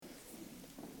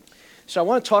So I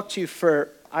want to talk to you for,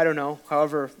 I don't know,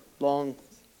 however long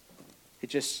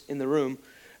it's just in the room,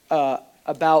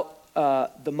 about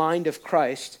the mind of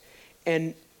Christ.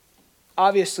 And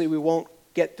obviously we won't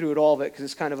get through it all of it because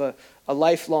it's kind of a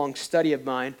lifelong study of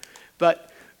mine.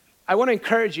 But I want to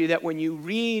encourage you that when you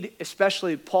read,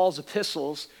 especially Paul's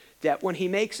epistles, that when he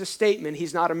makes a statement,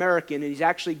 he's not American, and he's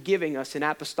actually giving us an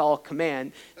apostolic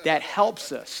command that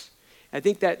helps us. I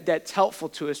think that's helpful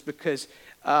to us because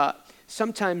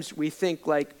sometimes we think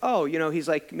like, oh, he's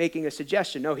like making a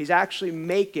suggestion. No, he's actually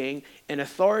making an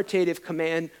authoritative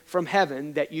command from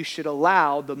heaven that you should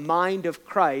allow the mind of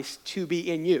Christ to be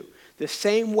in you. The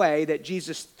same way that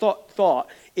Jesus thought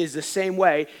is the same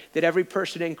way that every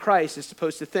person in Christ is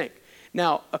supposed to think.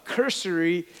 Now, a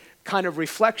cursory kind of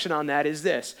reflection on that is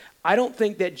this. I don't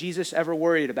think that Jesus ever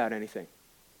worried about anything.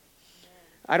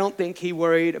 I don't think he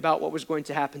worried about what was going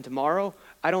to happen tomorrow.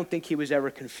 I don't think he was ever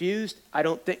confused. I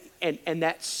don't think, and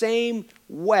that same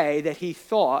way that he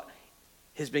thought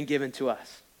has been given to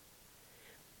us.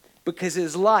 Because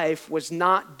his life was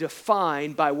not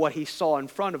defined by what he saw in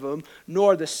front of him,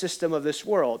 nor the system of this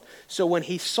world. So when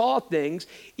he saw things,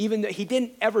 even though he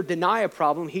didn't ever deny a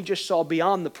problem, he just saw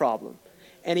beyond the problem.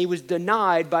 And he was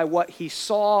denied by what he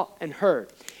saw and heard.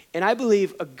 And I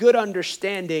believe a good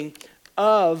understanding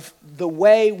of the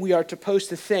way we are supposed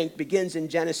to think begins in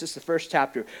Genesis, the first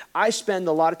chapter. I spend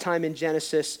a lot of time in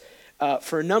Genesis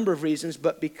for a number of reasons,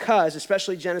 but because,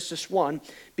 especially Genesis 1,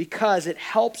 because it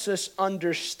helps us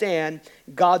understand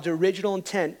God's original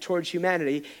intent towards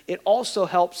humanity, it also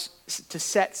helps to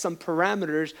set some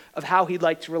parameters of how he'd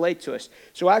like to relate to us.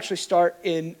 So we'll actually start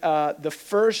in the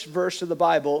first verse of the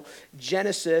Bible,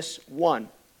 Genesis 1.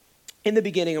 In the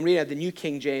beginning, I'm reading out the New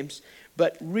King James,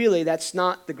 but really that's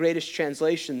not the greatest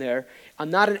translation there.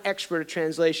 I'm not an expert at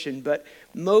translation, but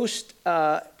most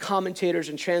commentators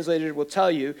and translators will tell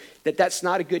you that that's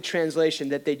not a good translation,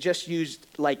 that they just used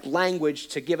like language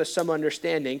to give us some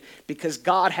understanding because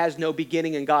God has no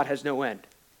beginning and God has no end.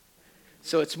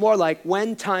 So it's more like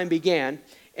when time began,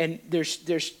 and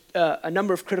there's a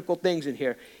number of critical things in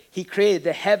here. He created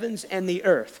the heavens and the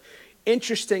earth.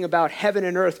 Interesting about heaven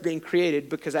and earth being created,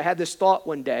 because I had this thought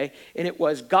one day, and it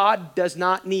was God does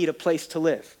not need a place to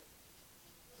live.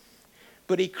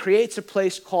 But he creates a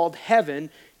place called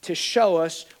heaven to show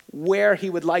us where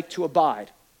he would like to abide.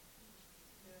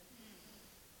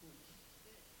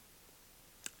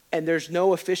 And there's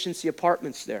no efficiency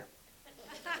apartments there.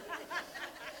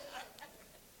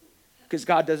 Because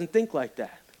God doesn't think like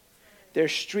that.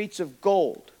 There's streets of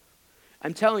gold.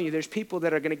 I'm telling you, there's people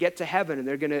that are going to get to heaven and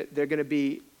they're going to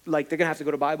be like, they're going to have to go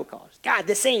to Bible college. God,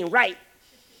 this ain't right.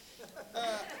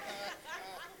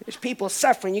 There's people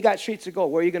suffering. You got streets of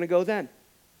gold. Where are you going to go then?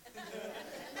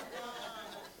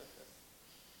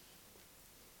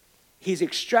 He's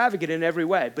extravagant in every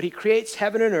way, but he creates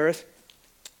heaven and earth.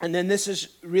 And then this is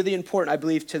really important, I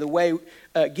believe, to the way,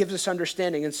 gives us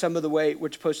understanding in some of the way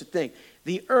we're supposed to think.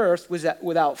 The earth was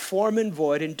without form and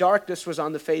void, and darkness was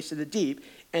on the face of the deep,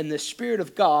 and the Spirit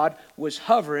of God was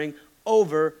hovering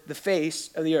over the face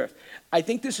of the earth. I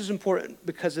think this is important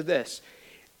because of this.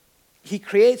 He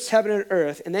creates heaven and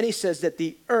earth, and then he says that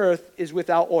the earth is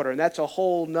without order, and that's a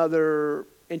whole nother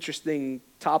interesting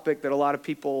topic that a lot of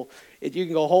people, you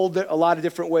can go a lot of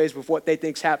different ways with what they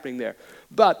think is happening there.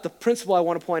 But the principle I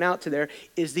want to point out to there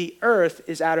is the earth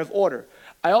is out of order.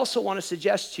 I also want to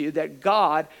suggest to you that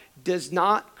God does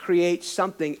not create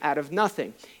something out of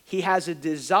nothing. He has a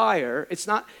desire. It's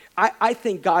not, I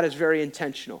think God is very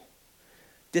intentional.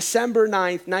 December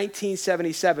 9th,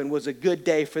 1977 was a good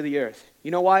day for the earth.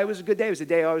 You know why it was a good day? It was the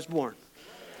day I was born.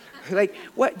 Like,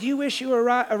 what, do you wish you were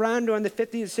around during the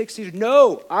 50s and 60s?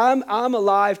 No, I'm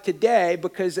alive today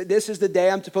because this is the day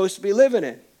I'm supposed to be living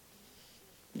in.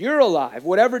 You're alive,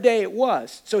 whatever day it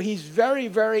was. So he's very,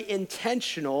 very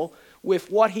intentional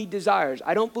with what he desires.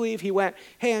 I don't believe he went,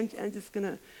 hey, I'm just going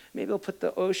to, maybe I'll put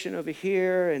the ocean over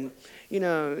here and,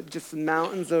 just some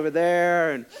mountains over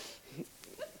there and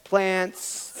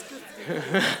plants.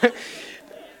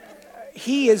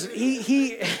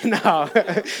 No.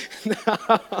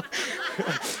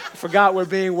 Forgot we're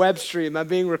being web streamed. I'm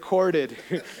being recorded.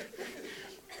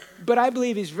 But I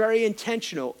believe he's very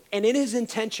intentional. And in his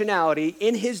intentionality,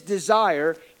 in his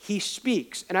desire, he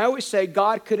speaks. And I always say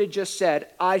God could have just said,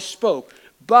 I spoke.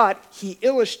 But he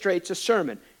illustrates a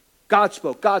sermon. God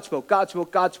spoke, God spoke, God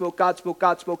spoke, God spoke, God spoke,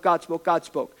 God spoke, God spoke, God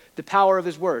spoke. The power of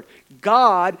his word.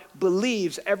 God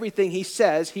believes everything he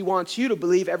says. He wants you to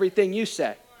believe everything you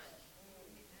say.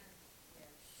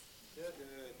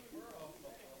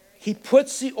 He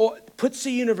puts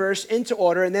the universe into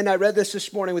order, and then I read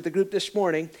this morning with the group this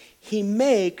morning. He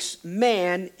makes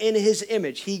man in his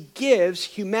image. He gives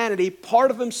humanity part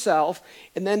of himself.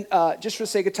 And then, just for the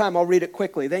sake of time, I'll read it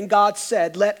quickly. Then God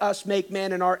said, let us make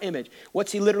man in our image.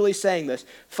 What's he literally saying this?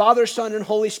 Father, Son, and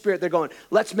Holy Spirit, they're going,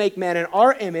 let's make man in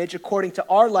our image according to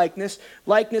our likeness.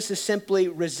 Likeness is simply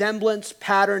resemblance,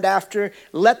 patterned after.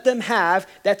 Let them have.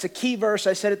 That's a key verse.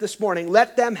 I said it this morning.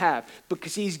 Let them have.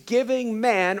 Because he's giving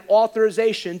man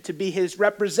authorization to be his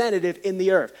representative in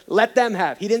the earth. Let them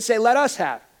have. He didn't say let us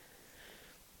have.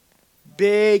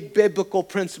 Big biblical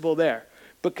principle there,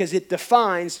 because it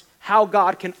defines how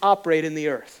God can operate in the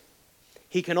earth.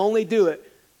 He can only do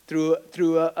it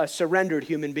through a surrendered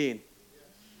human being.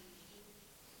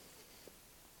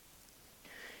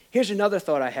 Here's another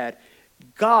thought I had.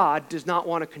 God does not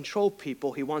want to control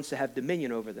people. He wants to have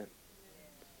dominion over them.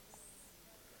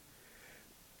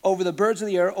 Over the birds of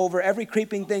the air, over every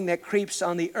creeping thing that creeps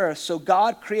on the earth. So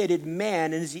God created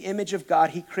man, and as the image of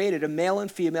God, he created a male and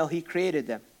female, he created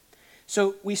them.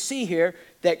 So we see here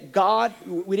that God,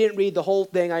 we didn't read the whole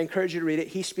thing. I encourage you to read it.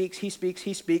 He speaks, he speaks,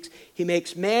 he speaks. He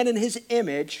makes man in his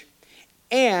image,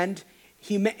 and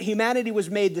humanity was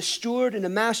made the steward and the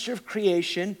master of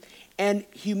creation, and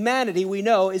humanity, we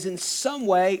know, is in some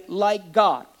way like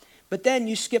God. But then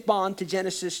you skip on to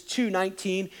Genesis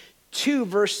 2:19. 2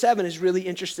 verse 7 is really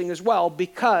interesting as well,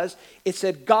 because it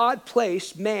said God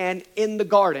placed man in the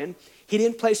garden. He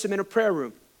didn't place him in a prayer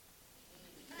room.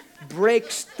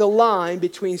 Breaks the line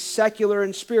between secular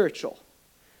and spiritual.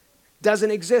 Doesn't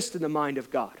exist in the mind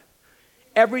of God.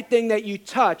 Everything that you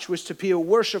touch was to be a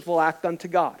worshipful act unto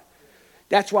God.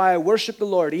 That's why I worshiped the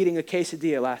Lord eating a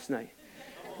quesadilla last night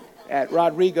at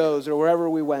Rodrigo's or wherever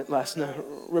we went last night,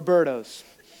 Roberto's.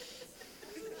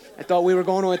 I thought we were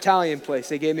going to an Italian place.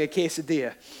 They gave me a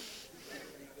quesadilla.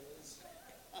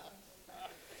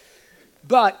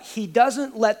 But he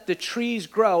doesn't let the trees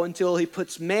grow until he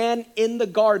puts man in the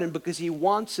garden, because he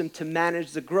wants him to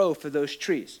manage the growth of those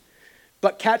trees.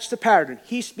 But catch the pattern.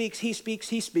 He speaks, he speaks,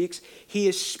 he speaks. He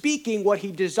is speaking what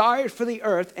he desired for the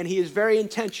earth, and he is very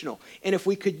intentional. And if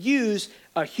we could use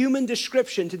a human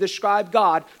description to describe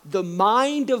God, the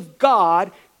mind of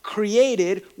God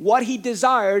created what he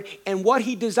desired, and what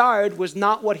he desired was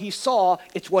not what he saw,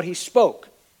 it's what he spoke.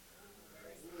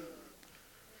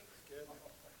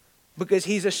 Because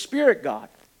he's a spirit God.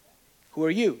 Who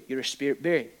are you? You're a spirit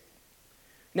being.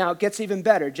 Now it gets even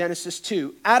better. Genesis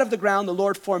 2. Out of the ground the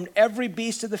Lord formed every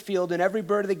beast of the field and every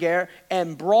bird of the air,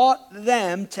 and brought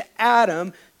them to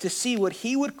Adam to see what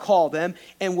he would call them.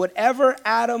 And whatever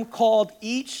Adam called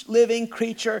each living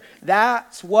creature,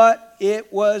 that's what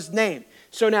it was named.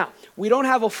 So now, we don't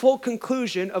have a full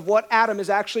conclusion of what Adam is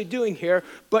actually doing here,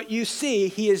 but you see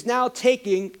he is now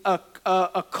taking a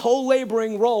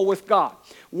co-laboring role with God.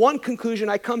 One conclusion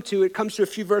I come to, it comes to a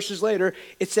few verses later,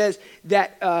 it says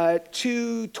that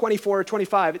 2:24 or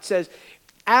 25, it says,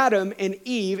 Adam and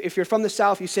Eve, if you're from the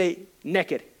south, you say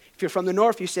naked. If you're from the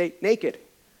north, you say naked.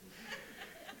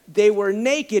 They were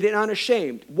naked and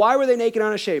unashamed. Why were they naked and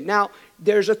unashamed? Now,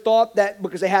 there's a thought that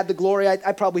because they had the glory,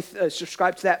 I probably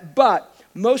subscribe to that, but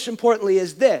most importantly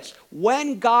is this.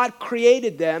 When God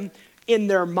created them, in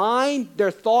their mind,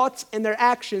 their thoughts, and their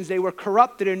actions, they were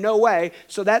corrupted in no way,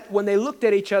 so that when they looked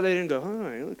at each other, they didn't go,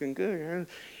 oh, you're looking good.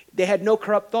 They had no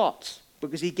corrupt thoughts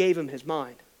because he gave them his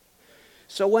mind.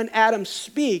 So when Adam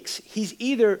speaks, he's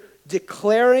either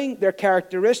declaring their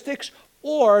characteristics,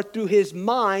 or through his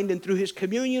mind and through his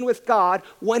communion with God,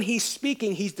 when he's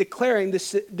speaking, he's declaring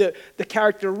the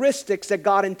characteristics that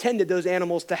God intended those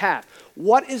animals to have.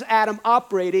 What is Adam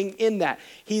operating in that?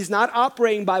 He's not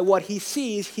operating by what he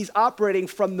sees. He's operating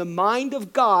from the mind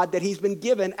of God that he's been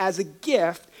given as a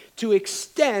gift to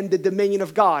extend the dominion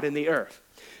of God in the earth.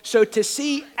 So to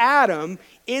see Adam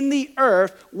in the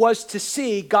earth was to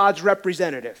see God's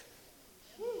representative.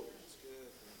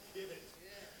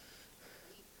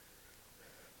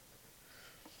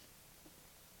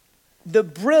 The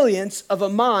brilliance of a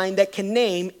mind that can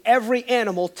name every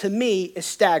animal, to me, is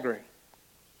staggering.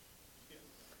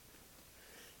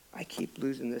 I keep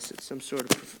losing this. It's some sort of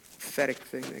prophetic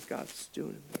thing that God's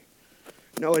doing.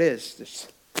 No, it is. This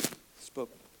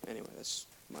spoke. Anyway, that's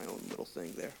my own little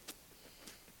thing there.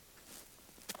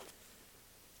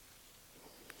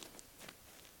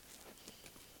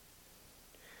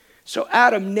 So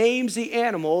Adam names the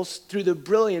animals through the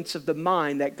brilliance of the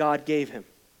mind that God gave him.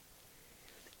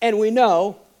 And we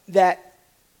know that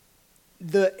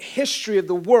the history of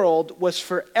the world was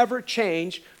forever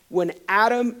changed when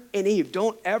Adam and Eve,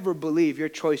 don't ever believe your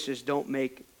choices don't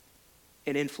make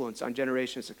an influence on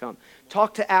generations to come.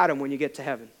 Talk to Adam when you get to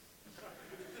heaven.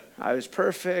 I was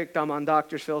perfect. I'm on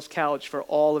Dr. Phil's couch for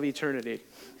all of eternity.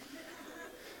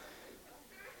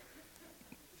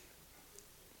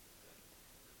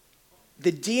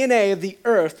 the DNA of the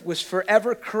earth was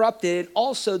forever corrupted, and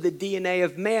also the DNA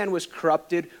of man was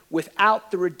corrupted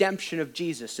without the redemption of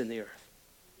Jesus in the earth.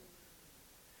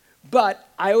 But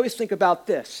I always think about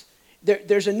this.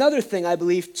 There's another thing I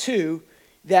believe too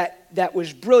that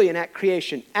was brilliant at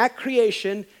creation. At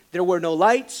creation, there were no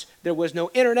lights, there was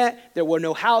no internet, there were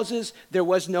no houses, there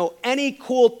was no any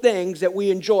cool things that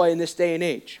we enjoy in this day and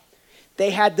age.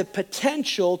 They had the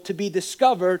potential to be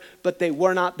discovered, but they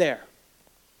were not there.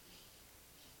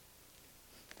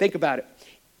 Think about it.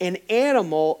 An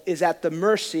animal is at the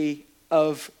mercy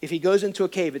of, if he goes into a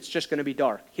cave, it's just going to be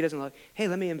dark. He doesn't like, hey,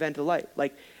 let me invent a light.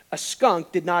 Like a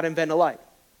skunk did not invent a light.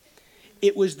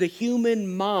 It was the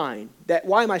human mind that,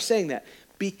 why am I saying that?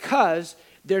 Because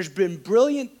there's been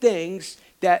brilliant things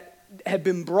that have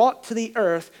been brought to the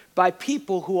earth by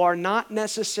people who are not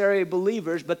necessarily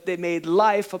believers, but they made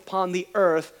life upon the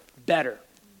earth better.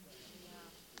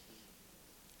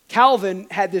 Calvin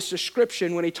had this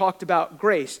description when he talked about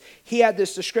grace. He had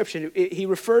this description. He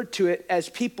referred to it as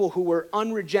people who were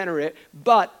unregenerate,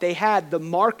 but they had the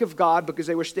mark of God because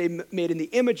they were made in the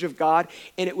image of God,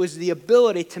 and it was the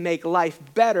ability to make life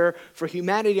better for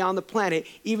humanity on the planet,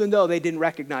 even though they didn't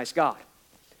recognize God.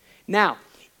 Now,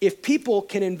 if people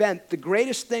can invent the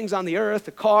greatest things on the earth,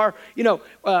 a car,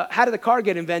 how did the car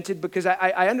get invented? Because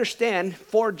I understand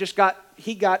Ford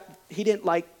he didn't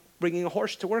like bringing a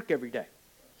horse to work every day.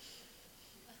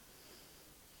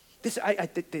 I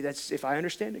think that's if I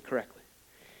understand it correctly.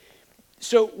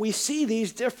 So we see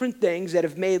these different things that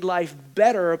have made life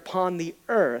better upon the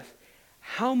earth.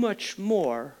 How much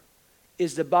more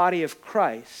is the body of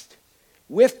Christ,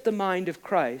 with the mind of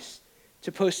Christ,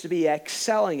 supposed to be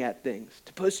excelling at things,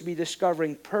 supposed to be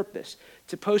discovering purpose,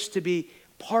 supposed to be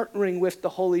partnering with the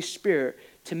Holy Spirit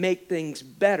to make things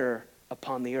better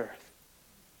upon the earth?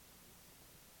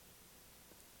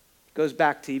 It goes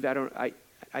back to,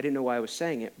 I didn't know why I was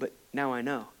saying it, but now I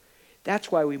know.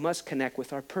 That's why we must connect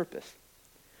with our purpose.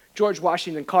 George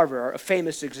Washington Carver, a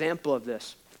famous example of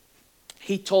this.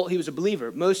 He was a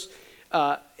believer. Most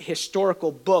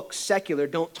historical books, secular,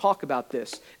 don't talk about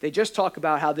this. They just talk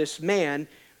about how this man,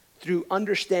 through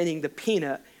understanding the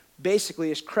peanut,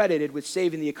 basically is credited with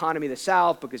saving the economy of the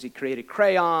South because he created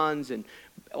crayons and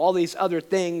all these other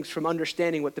things from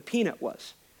understanding what the peanut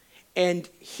was. And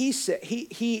he said,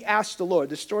 he asked the Lord,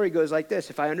 the story goes like this,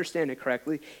 if I understand it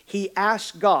correctly. He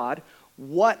asked God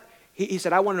he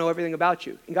said, I want to know everything about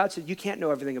you. And God said, you can't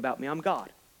know everything about me. I'm God.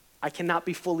 I cannot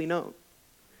be fully known.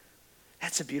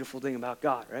 That's a beautiful thing about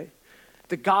God, right?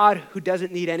 The God who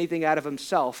doesn't need anything out of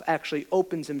himself actually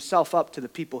opens himself up to the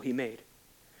people he made.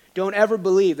 Don't ever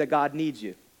believe that God needs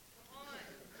you.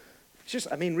 It's just,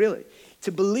 really.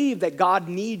 To believe that God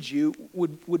needs you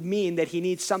would mean that he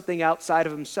needs something outside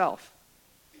of himself.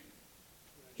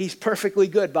 He's perfectly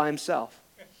good by himself.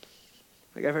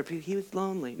 Like I've heard people, he was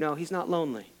lonely. No, he's not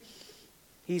lonely.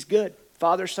 He's good.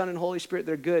 Father, Son, and Holy Spirit,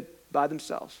 they're good by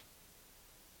themselves.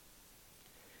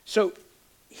 So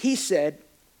he said,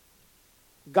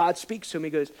 God speaks to him. He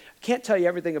goes, I can't tell you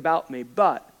everything about me,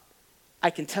 but I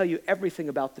can tell you everything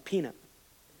about the peanut.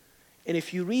 And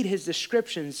if you read his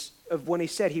descriptions of when he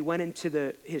said he went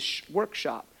into his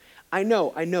workshop, I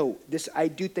know this. I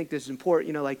do think this is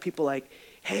important. Like people like,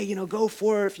 hey, go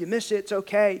for it. If you miss it, it's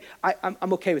okay.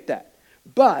 I'm okay with that.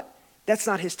 But that's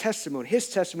not his testimony. His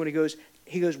testimony goes,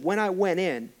 when I went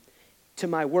in to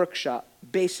my workshop,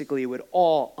 basically it would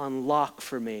all unlock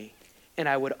for me, and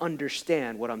I would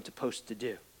understand what I'm supposed to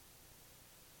do.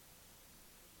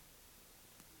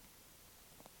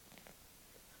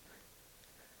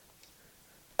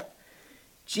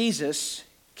 Jesus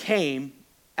came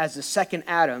as the second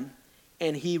Adam,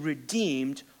 and he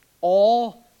redeemed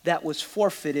all that was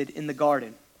forfeited in the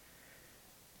garden.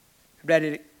 I read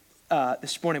it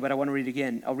this morning, but I want to read it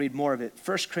again. I'll read more of it.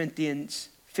 1 Corinthians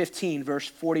 15, verse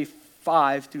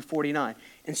 45 through 49.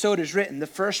 And so it is written, the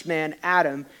first man,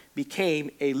 Adam,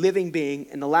 became a living being,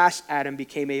 and the last Adam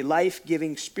became a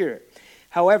life-giving spirit.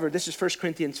 However, this is 1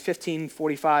 Corinthians 15,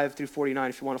 45 through 49,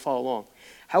 if you want to follow along.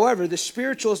 However, the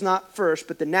spiritual is not first,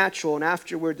 but the natural, and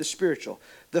afterward the spiritual.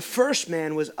 The first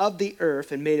man was of the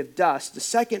earth and made of dust. The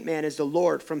second man is the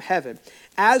Lord from heaven.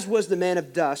 As was the man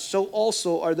of dust, so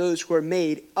also are those who are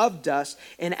made of dust.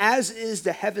 And as is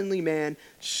the heavenly man,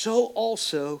 so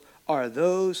also are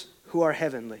those who are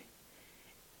heavenly.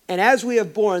 And as we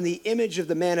have borne the image of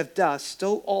the man of dust,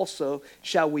 so also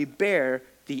shall we bear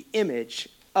the image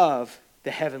of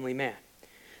the heavenly man.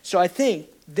 So I think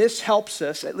this helps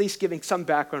us, at least giving some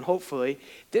background, hopefully,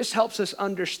 this helps us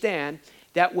understand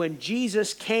that when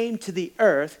Jesus came to the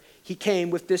earth, he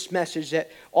came with this message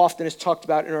that often is talked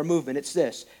about in our movement. It's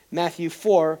this, Matthew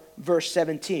 4, verse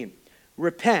 17.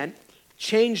 Repent,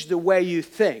 change the way you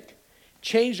think.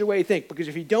 Change the way you think, because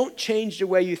if you don't change the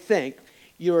way you think,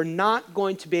 you're not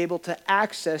going to be able to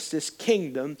access this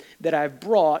kingdom that I've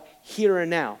brought here and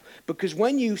now. Because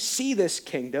when you see this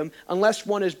kingdom, unless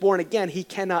one is born again, he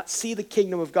cannot see the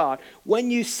kingdom of God. When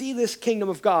you see this kingdom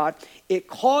of God, it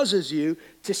causes you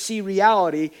to see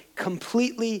reality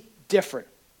completely different.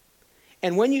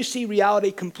 And when you see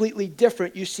reality completely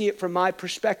different, you see it from my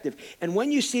perspective. And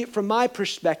when you see it from my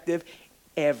perspective,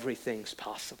 everything's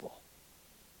possible.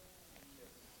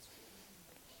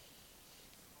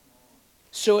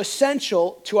 So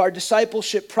essential to our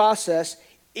discipleship process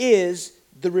is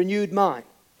the renewed mind.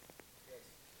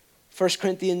 1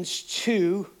 Corinthians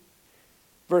 2,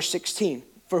 verse 16.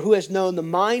 For who has known the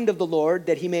mind of the Lord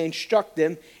that he may instruct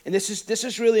him? And this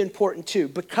is really important too,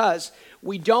 because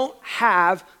we don't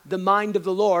have the mind of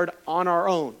the Lord on our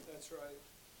own. That's right.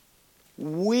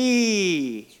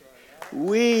 We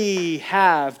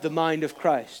have the mind of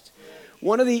Christ.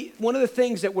 One of the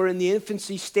things that we're in the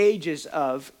infancy stages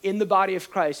of in the body of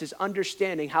Christ is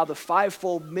understanding how the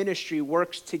fivefold ministry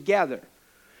works together.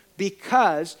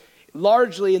 Because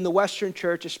largely in the Western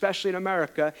church, especially in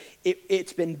America,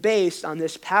 it's been based on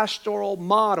this pastoral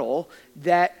model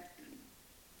that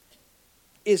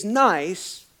is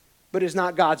nice, but is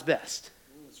not God's best.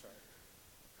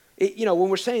 When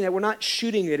we're saying that, we're not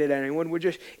shooting it at anyone.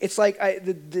 It's like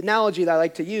the analogy that I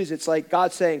like to use, it's like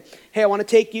God saying, hey, I want to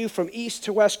take you from east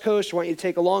to west coast. I want you to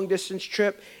take a long distance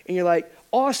trip. And you're like,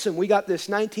 awesome. We got this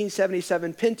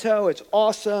 1977 Pinto. It's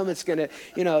awesome. It's going to,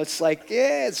 it's like,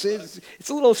 yeah, it's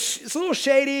a little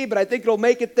shady, but I think it'll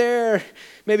make it there.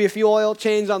 Maybe a few oil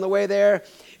changes on the way there.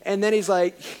 And then he's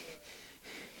like,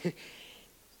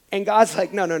 and God's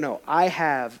like, no. I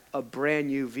have a brand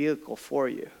new vehicle for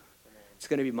you. It's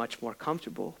going to be much more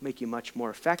comfortable, make you much more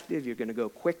effective. You're going to go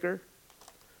quicker.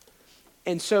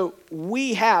 And so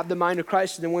we have the mind of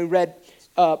Christ. And then we read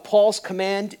Paul's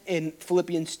command in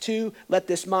Philippians 2, let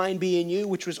this mind be in you,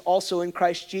 which was also in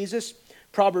Christ Jesus.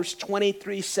 Proverbs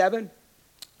 23:7,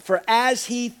 for as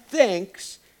he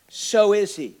thinks, so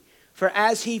is he. For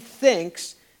as he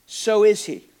thinks, so is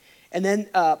he. And then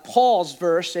Paul's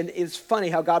verse, and it's funny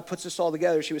how God puts this all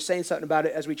together. She was saying something about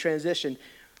it as we transition.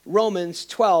 Romans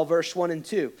 12, verse 1 and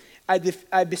 2. I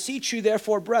beseech you,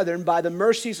 therefore, brethren, by the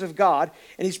mercies of God.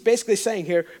 And he's basically saying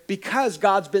here, because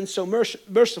God's been so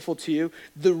merciful to you,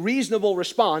 the reasonable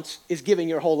response is giving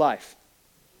your whole life.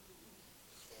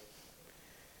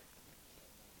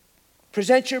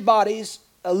 Present your bodies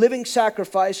a living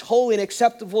sacrifice, holy and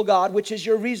acceptable God, which is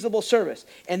your reasonable service.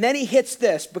 And then he hits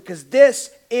this, because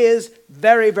this is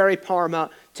very, very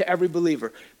paramount to every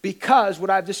believer. Because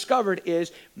what I've discovered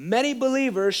is many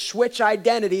believers switch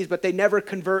identities, but they never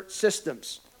convert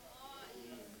systems.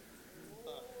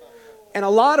 And a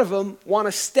lot of them want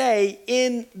to stay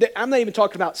in, I'm not even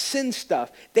talking about sin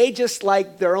stuff. They just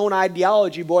like their own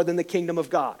ideology more than the kingdom of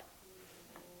God.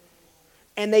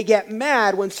 And they get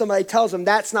mad when somebody tells them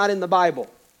that's not in the Bible.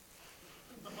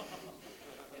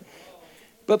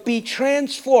 But be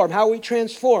transformed. How are we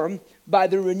transformed? By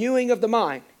the renewing of the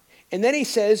mind. And then he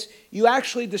says, you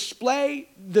actually display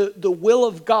the will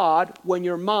of God when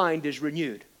your mind is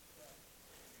renewed.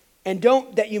 And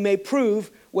don't, that you may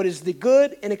prove what is the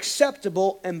good and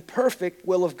acceptable and perfect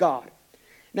will of God.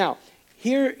 Now,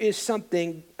 here is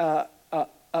something, a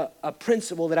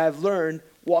principle that I've learned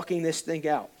walking this thing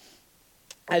out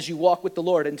as you walk with the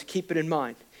Lord, and to keep it in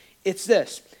mind. It's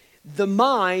this: the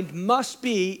mind must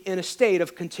be in a state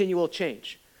of continual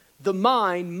change. The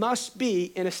mind must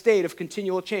be in a state of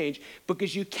continual change,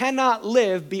 because you cannot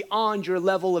live beyond your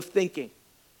level of thinking.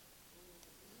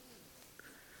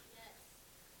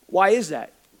 Why is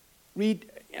that?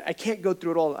 Read, I can't go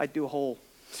through it all. I do a whole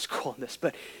school on this,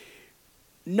 but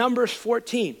Numbers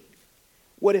 14.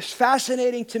 What is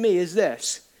fascinating to me is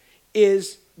this,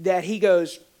 is that he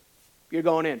goes, you're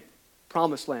going in,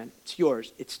 promised land, it's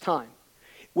yours, it's time.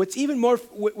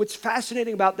 What's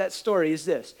fascinating about that story is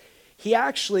this. He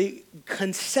actually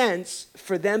consents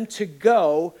for them to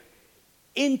go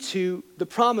into the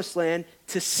promised land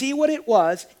to see what it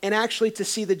was and actually to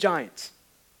see the giants.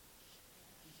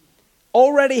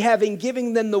 Already having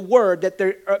given them the word that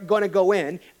they're going to go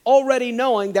in, already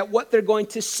knowing that what they're going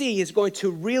to see is going to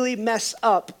really mess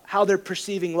up how they're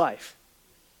perceiving life.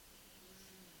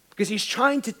 Because he's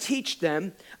trying to teach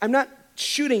them. I'm not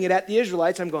shooting it at the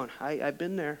Israelites. I'm going, I've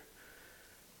been there.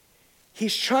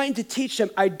 He's trying to teach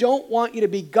them, I don't want you to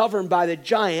be governed by the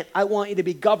giant. I want you to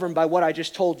be governed by what I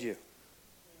just told you.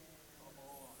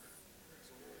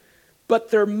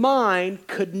 But their mind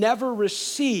could never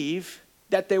receive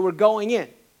that they were going in.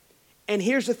 And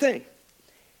here's the thing.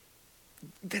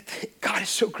 God is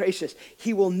so gracious.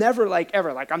 He will never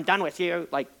ever, I'm done with you.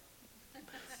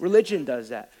 Religion does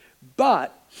that.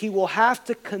 But he will have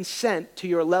to consent to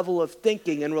your level of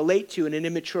thinking and relate to you in an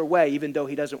immature way, even though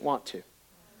he doesn't want to.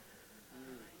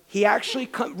 He actually,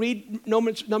 read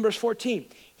Numbers 14.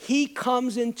 He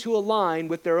comes into a line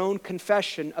with their own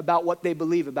confession about what they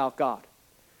believe about God.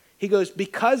 He goes,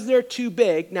 because they're too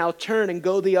big, now turn and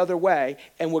go the other way,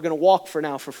 and we're going to walk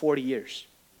for 40 years.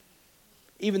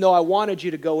 Even though I wanted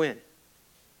you to go in.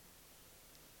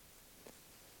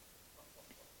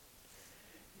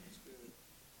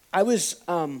 I was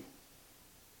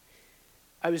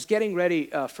getting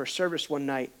ready for service one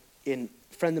night in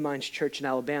a friend of mine's church in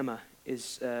Alabama.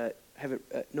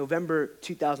 November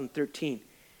 2013.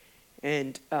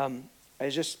 And I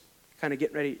was just kind of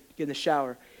getting ready to get in the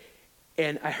shower.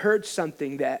 And I heard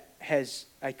something that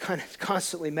I kind of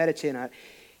constantly meditate on.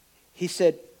 He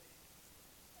said,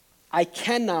 I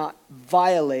cannot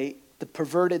violate the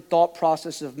perverted thought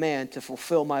process of man to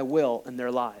fulfill my will in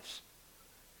their lives.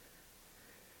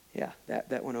 Yeah,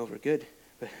 that went over good.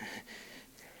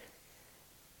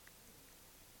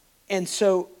 And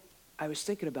so I was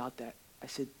thinking about that. I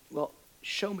said, well,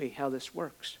 show me how this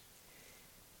works.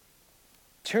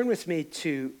 Turn with me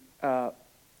to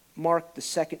Mark, the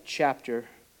 2nd chapter,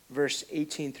 verse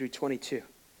 18 through 22.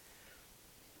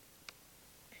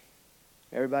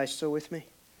 Everybody still with me?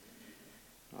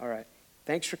 All right.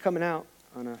 Thanks for coming out.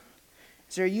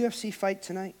 Is there a UFC fight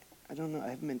tonight? I don't know. I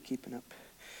haven't been keeping up.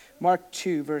 Mark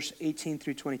 2, verse 18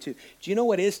 through 22. Do you know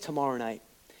what is tomorrow night?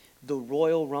 The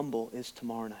Royal Rumble is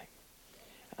tomorrow night.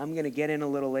 I'm going to get in a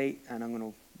little late, and I'm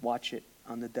going to watch it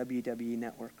on the WWE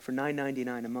Network for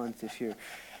 $9.99 a month if you're...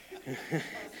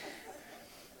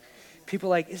 People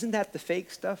are like, isn't that the fake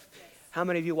stuff? How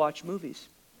many of you watch movies?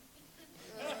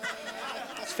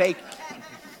 It's fake.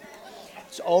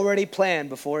 It's already planned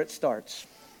before it starts.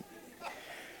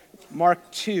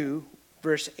 Mark 2,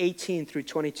 verse 18 through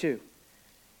 22.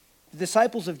 The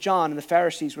disciples of John and the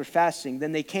Pharisees were fasting.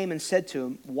 Then they came and said to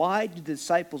him, why do the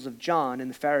disciples of John and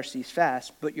the Pharisees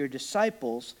fast, but your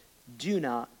disciples do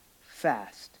not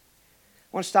fast?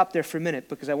 I want to stop there for a minute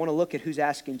because I want to look at who's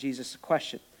asking Jesus a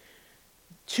question.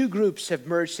 Two groups have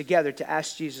merged together to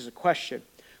ask Jesus a question.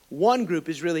 One group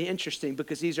is really interesting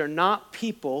because these are not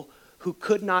people who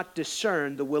could not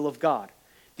discern the will of God.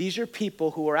 These are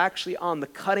people who are actually on the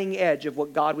cutting edge of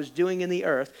what God was doing in the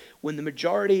earth when the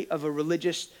majority of a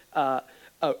religious,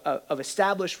 of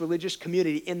established religious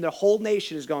community in the whole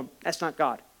nation is going, that's not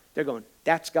God. They're going,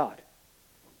 that's God.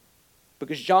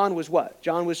 Because John was what?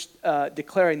 John was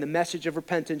declaring the message of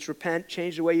repentance. Repent,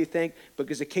 change the way you think,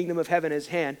 because the kingdom of heaven is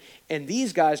at hand. And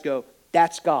these guys go,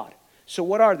 that's God. So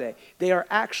what are they? They are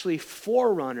actually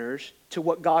forerunners to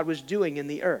what God was doing in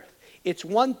the earth. It's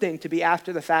one thing to be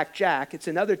after the fact Jack. It's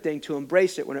another thing to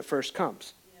embrace it when it first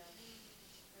comes.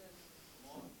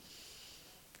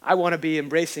 I want to be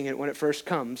embracing it when it first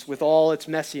comes with all its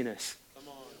messiness.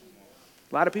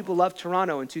 A lot of people loved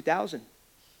Toronto in 2000.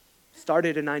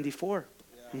 Started in 94.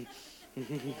 Yeah.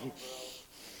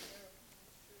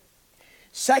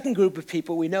 Second group of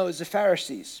people we know is the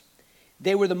Pharisees.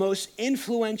 They were the most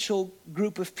influential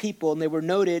group of people, and they were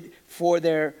noted for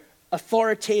their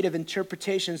authoritative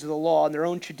interpretations of the law and their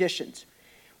own traditions.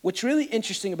 What's really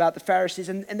interesting about the Pharisees,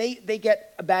 and they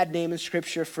get a bad name in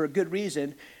Scripture for a good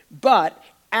reason, but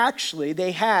actually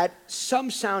they had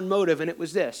some sound motive, and it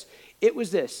was this.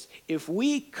 If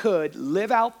we could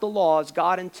live out the law as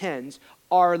God intends,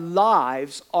 our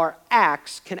lives, our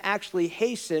acts can actually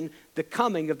hasten the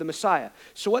coming of the Messiah.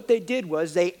 So what they did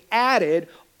was they added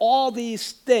all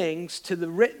these things to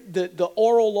the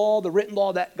oral law, the written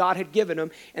law that God had given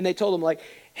them, and they told them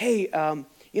hey,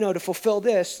 to fulfill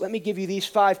this, let me give you these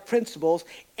 5 principles.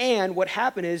 And what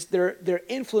happened is their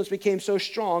influence became so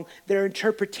strong, their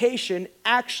interpretation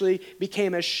actually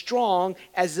became as strong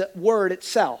as the word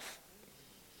itself.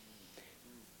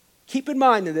 Keep in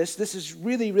mind in this is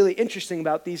really, really interesting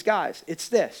about these guys. It's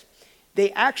this.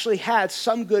 They actually had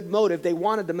some good motive. They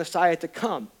wanted the Messiah to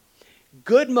come.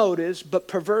 Good motives, but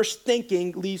perverse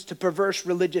thinking leads to perverse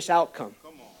religious outcome.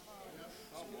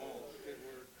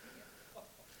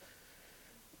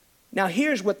 Now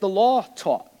here's what the law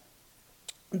taught.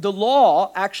 The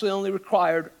law actually only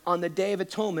required on the Day of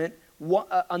Atonement,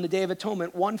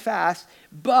 one fast,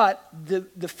 but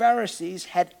the Pharisees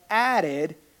had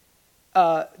added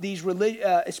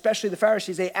especially the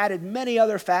Pharisees, they added many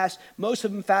other fasts. Most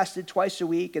of them fasted twice a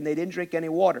week, and they didn't drink any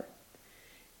water.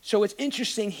 So what's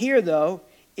interesting here, though,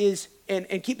 is,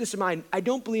 and keep this in mind, I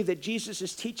don't believe that Jesus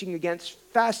is teaching against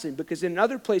fasting, because in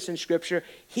another place in Scripture,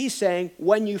 he's saying,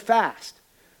 when you fast.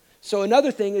 So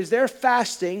another thing is they're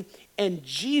fasting, and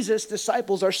Jesus'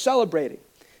 disciples are celebrating.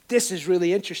 This is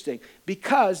really interesting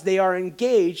because they are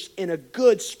engaged in a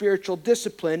good spiritual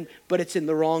discipline, but it's in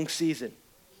the wrong season.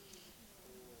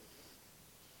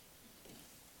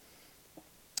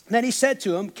 Then he said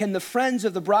to him, "Can the friends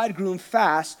of the bridegroom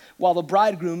fast while the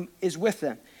bridegroom is with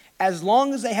them? As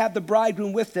long as they have the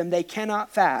bridegroom with them, they cannot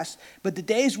fast. But the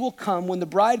days will come when the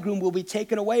bridegroom will be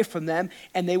taken away from them,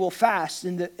 and they will fast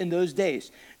in those days.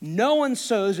 No one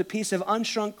sews a piece of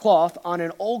unshrunk cloth on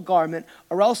an old garment,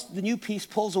 or else the new piece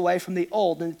pulls away from the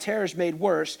old, and the tear is made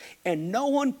worse. And no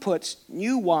one puts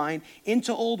new wine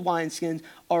into old wineskins,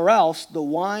 or else the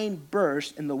wine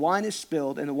bursts, and the wine is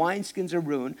spilled, and the wineskins are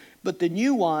ruined. But the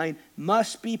new wine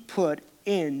must be put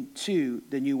into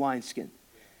the new wineskin."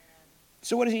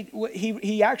 So what is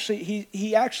he actually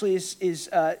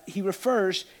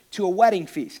refers to a wedding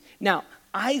feast. Now,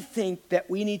 I think that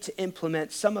we need to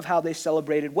implement some of how they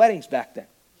celebrated weddings back then,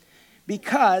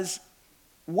 because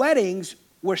weddings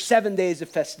were 7 days of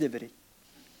festivity,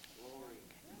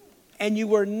 and you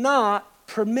were not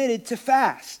permitted to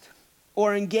fast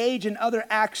or engage in other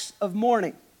acts of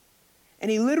mourning.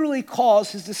 And he literally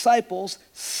calls his disciples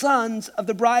sons of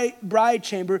the bride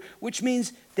chamber, which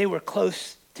means they were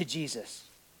close to Jesus.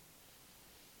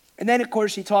 And then, of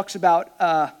course, he talks about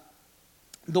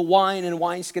the wine and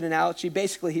wineskin analogy.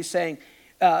 Basically, he's saying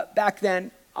back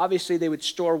then, obviously, they would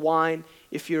store wine.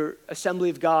 If you're Assembly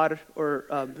of God or,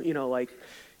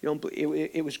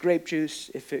 it was grape juice.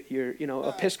 If you're,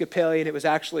 Episcopalian, it was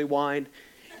actually wine.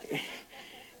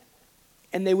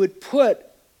 And they would put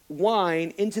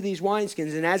wine into these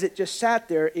wineskins, and as it just sat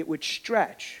there, it would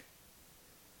stretch.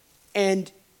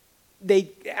 And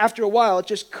after a while, it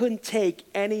just couldn't take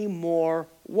any more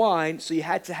wine, so you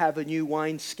had to have a new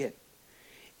wineskin.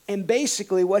 And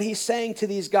basically, what he's saying to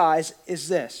these guys is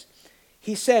this.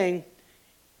 He's saying,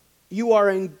 you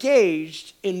are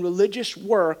engaged in religious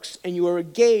works and you are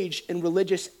engaged in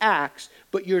religious acts,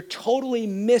 but you're totally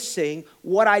missing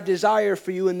what I desire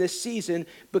for you in this season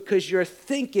because your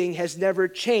thinking has never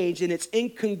changed and it's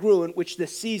incongruent with the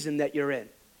season that you're in.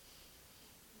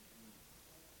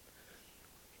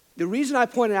 The reason I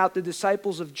pointed out the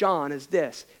disciples of John is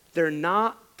this. They're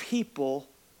not people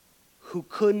who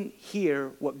couldn't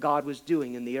hear what God was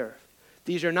doing in the earth.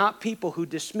 These are not people who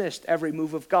dismissed every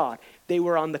move of God. They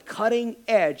were on the cutting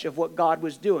edge of what God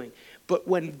was doing. But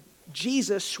when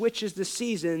Jesus switches the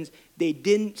seasons, they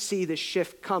didn't see the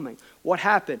shift coming. What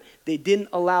happened? They didn't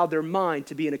allow their mind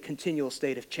to be in a continual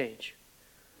state of change.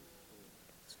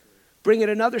 Bring it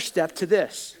another step to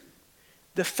this.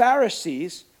 The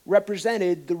Pharisees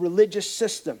represented the religious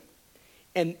system.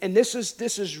 And this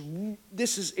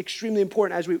is extremely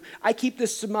important. I keep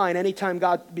this in mind anytime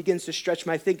God begins to stretch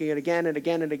my thinking, and again and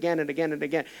again and again and again and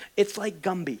again. It's like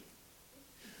Gumby.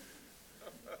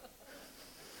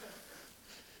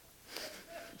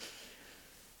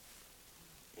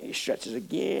 He stretches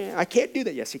again. I can't do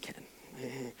that. Yes, he can.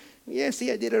 Yeah,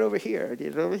 see, I did it over here. I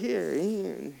did it over here.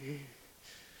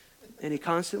 And he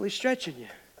constantly stretching you.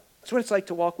 That's what it's like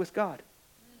to walk with God.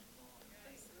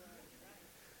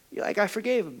 You're like, I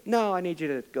forgave him. No, I need you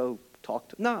to go talk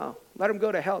to him. No, let him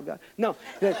go to hell, God. No,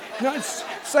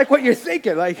 it's like what you're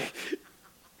thinking. Like,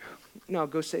 no,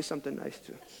 go say something nice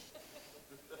to him.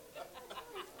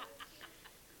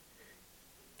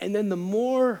 And then the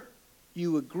more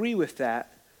you agree with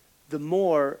that, the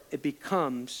more it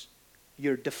becomes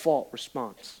your default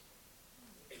response.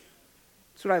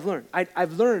 That's what I've learned.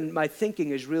 I've learned my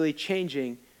thinking is really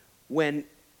changing when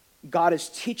God is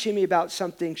teaching me about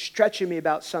something, stretching me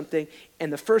about something,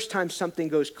 and the first time something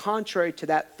goes contrary to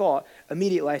that thought,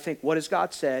 immediately I think, what has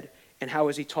God said, and how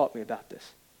has he taught me about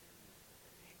this?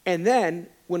 And then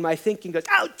when my thinking goes,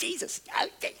 oh, Jesus,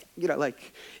 you're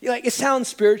like, it sounds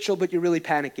spiritual, but you're really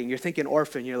panicking. You're thinking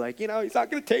orphan. You're like, he's not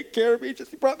going to take care of me.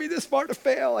 He brought me this far to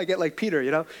fail. I get like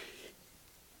Peter,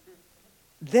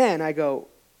 Then I go,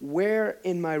 where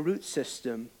in my root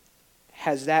system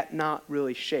has that not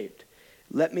really shaped?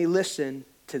 Let me listen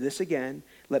to this again.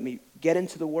 Let me get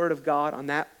into the Word of God on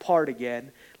that part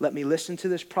again. Let me listen to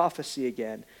this prophecy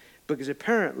again. Because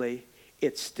apparently,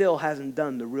 it still hasn't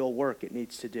done the real work it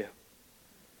needs to do.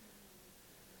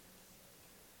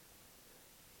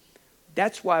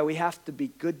 That's why we have to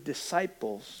be good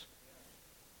disciples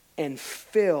and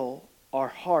fill our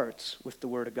hearts with the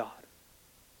Word of God.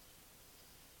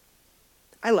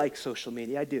 I like social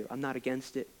media. I do. I'm not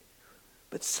against it.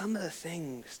 But some of the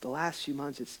things, the last few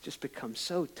months, it's just become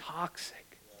so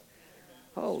toxic.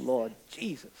 Oh, Lord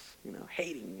Jesus,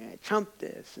 hating Trump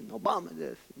this and Obama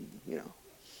this, and,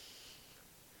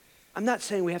 I'm not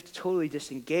saying we have to totally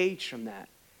disengage from that.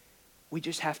 We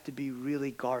just have to be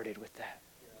really guarded with that.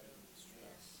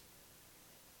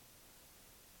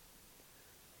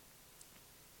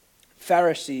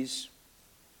 Pharisees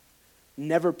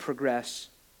never progress,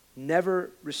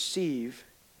 never receive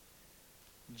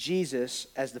Jesus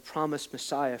as the promised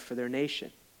Messiah for their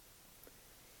nation.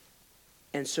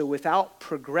 And so without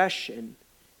progression,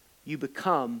 you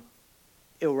become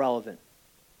irrelevant.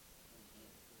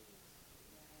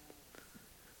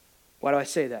 Why do I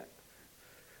say that?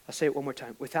 I'll say it one more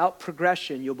time. Without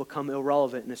progression, you'll become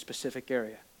irrelevant in a specific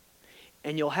area.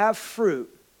 And you'll have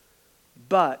fruit,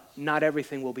 but not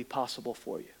everything will be possible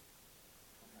for you.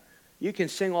 You can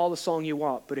sing all the song you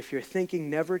want, but if your thinking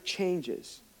never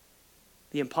changes,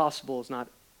 the impossible is not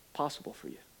possible for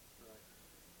you.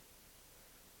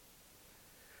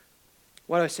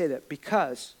 Why do I say that?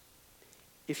 Because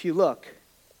if you look,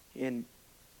 and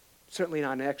certainly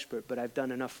not an expert, but I've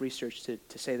done enough research to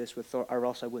say this with, or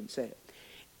else I wouldn't say it.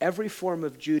 Every form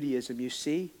of Judaism you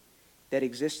see that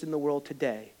exists in the world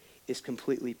today is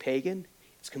completely pagan,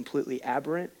 it's completely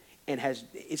aberrant, and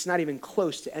it's not even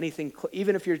close to anything,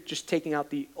 even if you're just taking out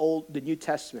the New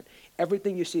Testament,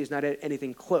 everything you see is not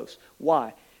anything close.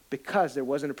 Why? Because there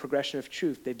wasn't a progression of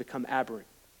truth, they become aberrant.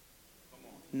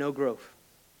 No growth.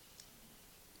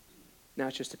 Now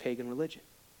it's just a pagan religion.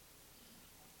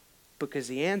 Because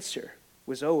the answer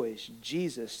was always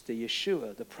Jesus, the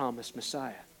Yeshua, the promised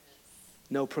Messiah.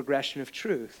 No progression of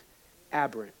truth,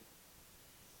 aberrant.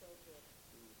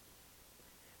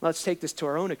 Let's take this to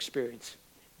our own experience.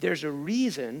 There's a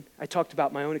reason, I talked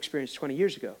about my own experience 20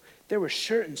 years ago. There were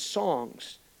certain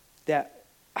songs that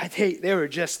I think they were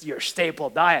just your staple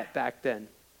diet back then.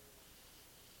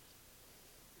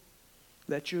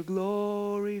 Let your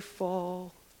glory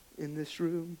fall in this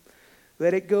room.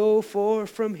 Let it go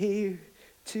forth from here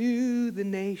to the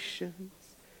nations.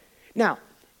 Now,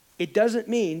 it doesn't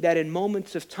mean that in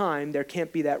moments of time there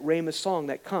can't be that Rhema song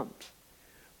that comes.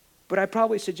 But I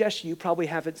probably suggest you probably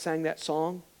haven't sang that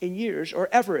song in years or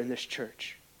ever in this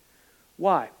church.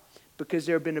 Why? Because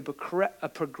there have been a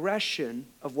progression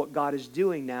of what God is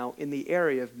doing now in the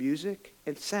area of music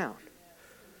and sound.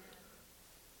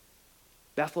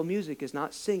 Bethel Music is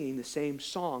not singing the same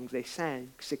songs they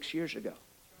sang 6 years ago.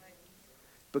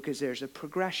 Because there's a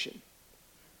progression.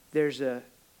 There's a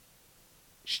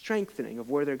strengthening of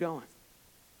where they're going.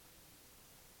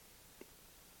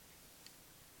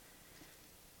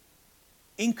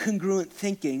 Incongruent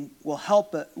thinking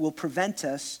will prevent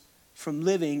us from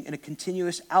living in a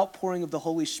continuous outpouring of the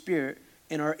Holy Spirit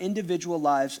in our individual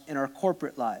lives and our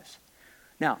corporate lives.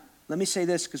 Now, let me say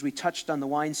this because we touched on the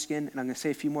wineskin, and I'm going to say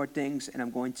a few more things, and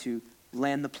I'm going to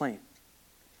land the plane.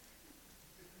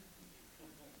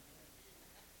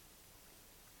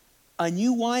 A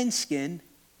new wineskin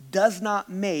does not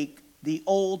make the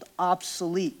old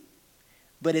obsolete,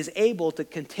 but is able to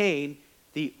contain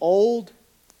the old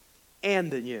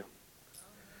and the new.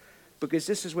 Because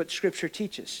this is what Scripture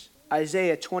teaches.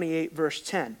 Isaiah 28, verse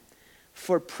 10.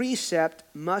 For precept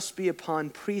must be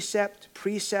upon precept,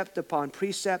 precept upon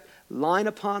precept, line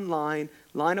upon line,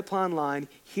 line upon line,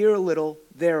 here a little,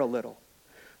 there a little.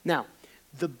 Now,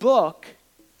 the book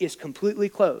is completely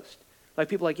closed. Like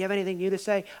people are like, you have anything new to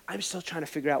say? I'm still trying to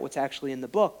figure out what's actually in the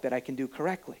book that I can do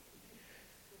correctly.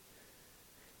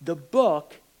 The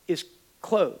book is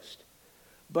closed.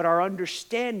 But our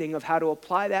understanding of how to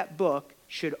apply that book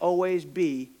should always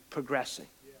be progressing.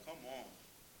 Come on.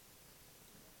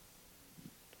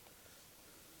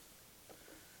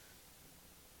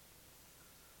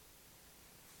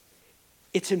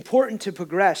 It's important to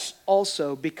progress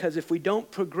also because if we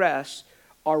don't progress,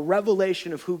 our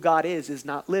revelation of who God is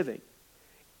not living.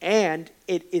 And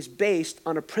it is based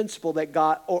on a principle that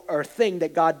God, or a thing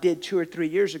that God did 2 or 3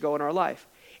 years ago in our life.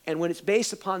 And when it's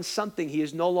based upon something he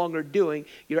is no longer doing,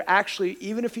 you're actually,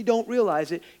 even if you don't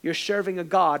realize it, you're serving a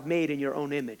God made in your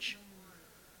own image.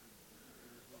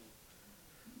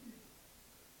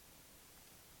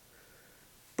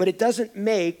 But it doesn't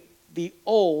make the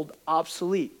old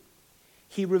obsolete.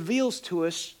 He reveals to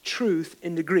us truth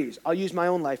in degrees. I'll use my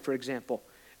own life, for example.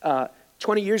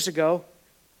 20 years ago,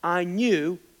 I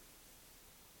knew,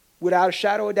 without a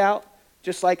shadow of doubt,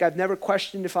 just like I've never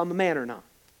questioned if I'm a man or not.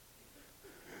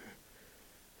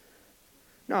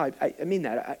 No, I mean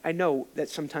that. I know that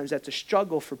sometimes that's a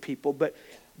struggle for people, but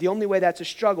the only way that's a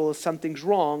struggle is something's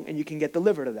wrong and you can get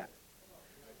delivered of that.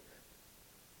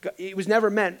 It was never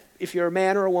meant, if you're a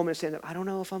man or a woman, saying, I don't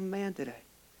know if I'm a man today.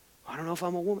 I don't know if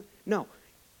I'm a woman. No,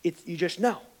 you just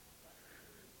know.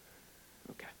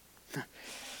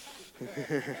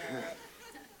 Okay.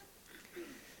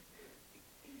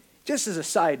 Just as a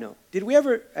side note, did we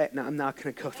ever, no, I'm not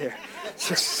going to go there.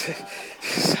 Just a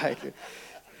side note.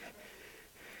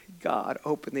 God,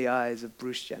 open the eyes of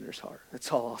Bruce Jenner's heart.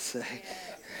 That's all I'll say.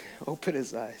 Open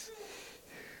his eyes.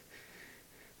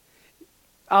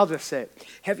 I'll just say it.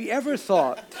 Have you ever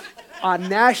thought on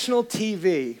national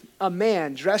TV, a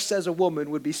man dressed as a woman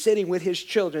would be sitting with his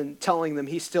children telling them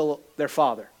he's still their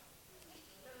father?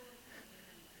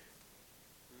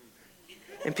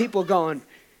 And people going,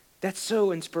 that's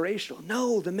so inspirational.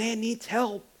 No, the man needs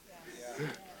help.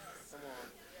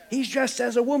 He's dressed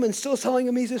as a woman, still telling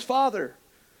him he's his father.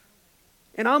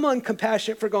 And I'm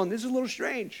uncompassionate for going, this is a little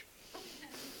strange.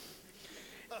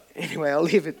 Anyway, I'll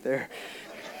leave it there.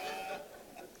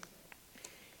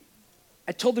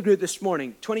 I told the group this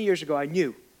morning, 20 years ago, I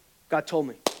knew. God told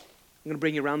me, I'm going to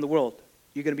bring you around the world.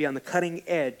 You're going to be on the cutting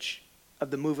edge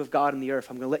of the move of God in the earth.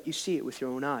 I'm going to let you see it with your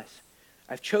own eyes.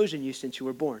 I've chosen you since you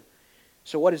were born.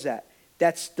 So what is that?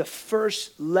 That's the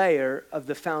first layer of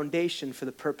the foundation for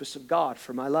the purpose of God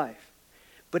for my life.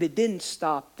 But it didn't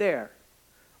stop there.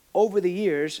 Over the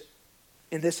years,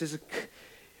 and this is,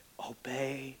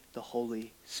 obey the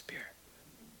Holy Spirit.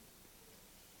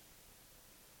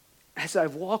 As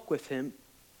I've walked with him,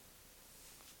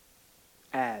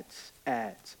 adds.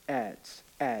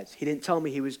 He didn't tell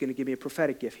me he was going to give me a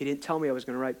prophetic gift. He didn't tell me I was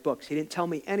going to write books. He didn't tell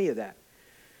me any of that.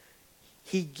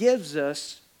 He gives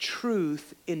us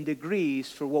truth in degrees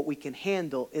for what we can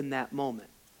handle in that moment.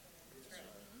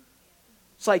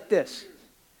 It's like this.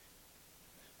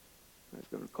 I was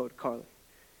going to quote Carly.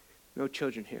 No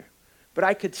children here. But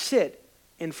I could sit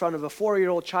in front of a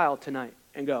 4-year-old child tonight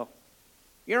and go,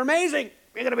 you're amazing.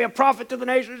 You're going to be a prophet to the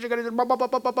nations. You're going to do blah, blah, blah,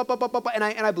 blah, blah, blah, blah, blah. And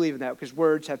I believe in that because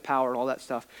words have power and all that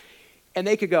stuff. And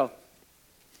they could go.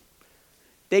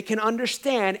 They can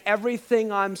understand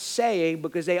everything I'm saying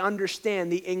because they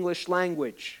understand the English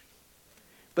language.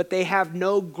 But they have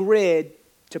no grid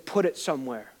to put it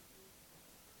somewhere.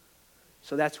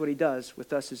 So that's what he does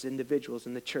with us as individuals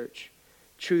in the church.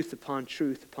 Truth upon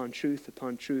truth upon truth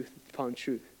upon truth upon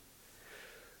truth.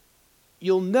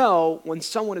 You'll know when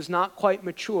someone is not quite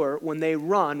mature when they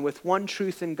run with one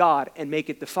truth in God and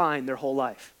make it define their whole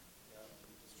life.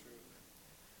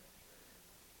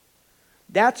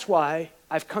 That's why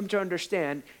I've come to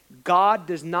understand God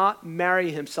does not marry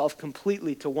himself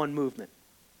completely to one movement.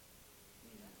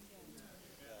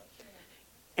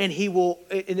 And he will,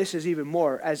 and this is even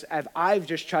more, as I've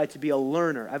just tried to be a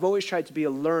learner. I've always tried to be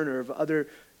a learner of other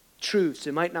truths.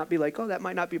 It might not be like, oh, that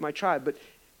might not be my tribe, but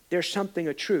there's something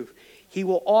of truth. He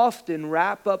will often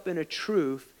wrap up in a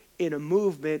truth in a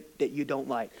movement that you don't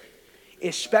like,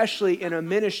 especially in a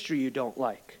ministry you don't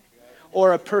like,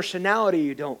 or a personality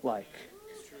you don't like.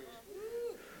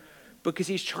 Because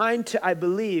he's trying to, I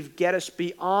believe, get us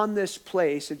beyond this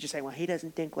place of just saying, well, he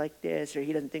doesn't think like this, or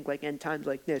he doesn't think like end times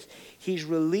like this. He's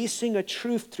releasing a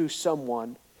truth through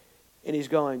someone, and he's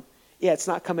going, yeah, it's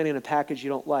not coming in a package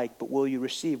you don't like, but will you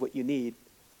receive what you need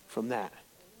from that?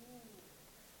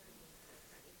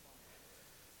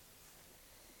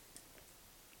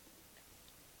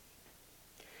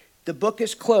 The book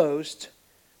is closed,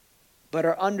 but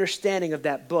our understanding of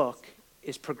that book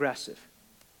is progressive.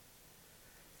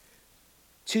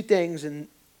 2 things, and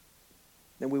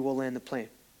then we will land the plane.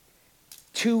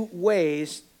 2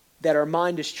 ways that our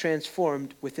mind is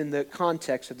transformed within the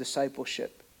context of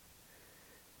discipleship.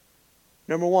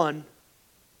 Number 1,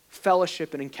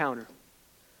 fellowship and encounter.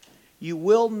 You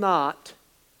will not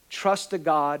trust a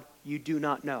God you do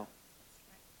not know.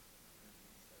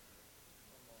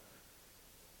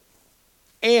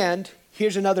 And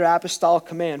here's another apostolic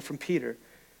command from Peter.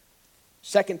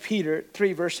 2 Peter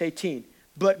 3, verse 18.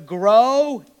 But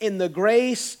grow in the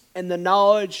grace and the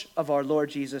knowledge of our Lord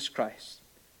Jesus Christ.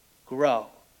 Grow.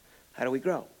 How do we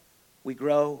grow? We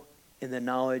grow in the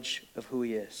knowledge of who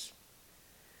he is.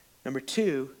 Number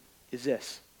 2 is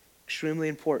this. Extremely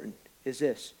important is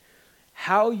this.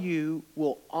 How you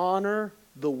will honor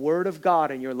the word of God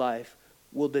in your life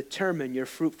will determine your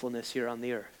fruitfulness here on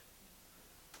the earth.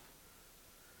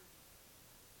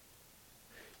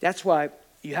 That's why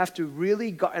you have to really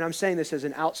guard, and I'm saying this as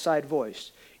an outside voice,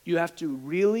 you have to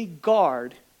really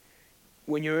guard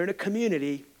when you're in a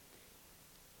community,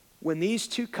 when these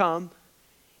 2 come,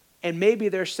 and maybe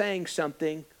they're saying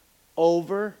something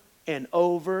over and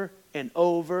over and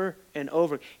over and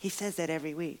over. He says that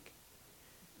every week.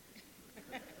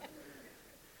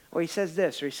 Or he says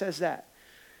this, or he says that.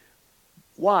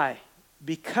 Why?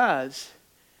 Because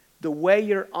the way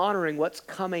you're honoring what's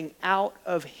coming out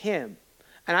of him.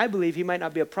 And I believe he might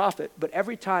not be a prophet, but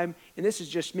every time, and this is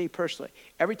just me personally,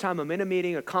 every time I'm in a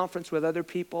meeting, a conference with other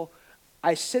people,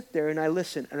 I sit there and I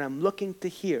listen and I'm looking to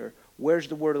hear, where's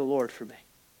the word of the Lord for me?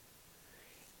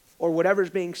 Or whatever's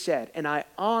being said. And I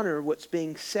honor what's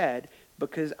being said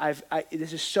because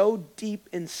this is so deep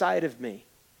inside of me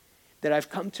that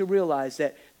I've come to realize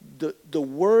that the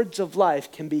words of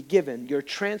life can be given. Your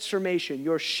transformation,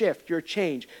 your shift, your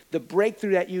change, the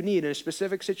breakthrough that you need in a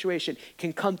specific situation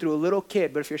can come through a little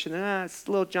kid. But if you're saying, it's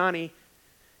little Johnny,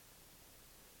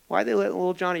 why are they letting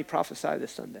little Johnny prophesy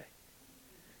this Sunday?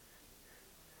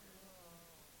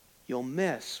 You'll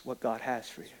miss what God has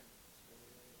for you.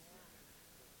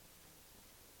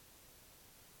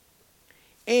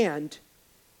 And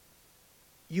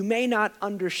you may not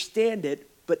understand it,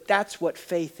 but that's what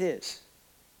faith is.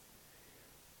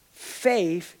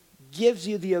 Faith gives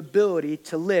you the ability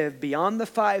to live beyond the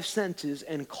five senses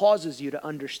and causes you to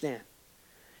understand.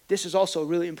 This is also a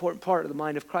really important part of the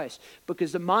mind of Christ,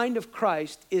 because the mind of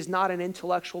Christ is not an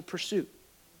intellectual pursuit.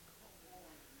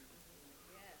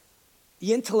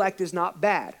 The intellect is not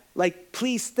bad. Like,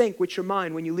 please think with your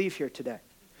mind when you leave here today.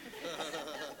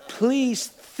 Please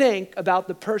think about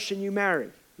the person you marry.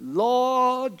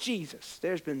 Lord Jesus,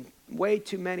 there's been way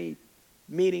too many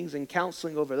meetings and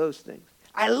counseling over those things.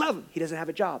 I love him. He doesn't have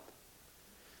a job.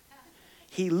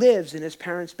 He lives in his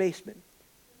parents' basement.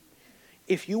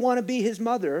 If you want to be his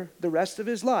mother the rest of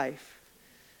his life,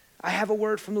 I have a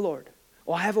word from the Lord.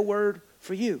 Or I have a word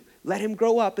for you. Let him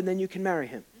grow up and then you can marry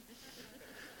him.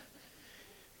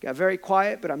 Got very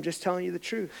quiet, but I'm just telling you the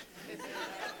truth.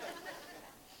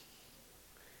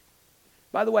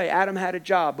 By the way, Adam had a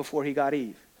job before he got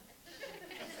Eve.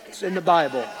 It's in the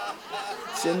Bible.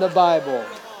 It's in the Bible.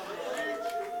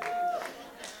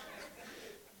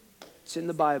 It's in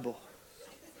the Bible.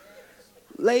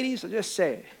 Ladies, I'll just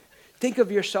say it. Think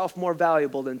of yourself more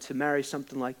valuable than to marry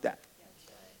something like that.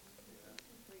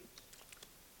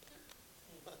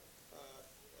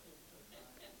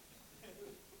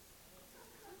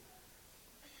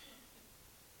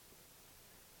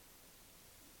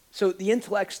 So the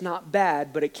intellect's not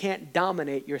bad, but it can't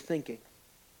dominate your thinking.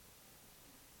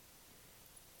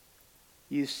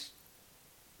 Use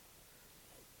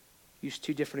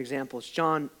two different examples.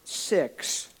 John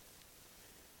 6,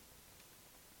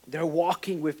 they're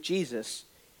walking with Jesus,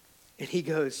 and he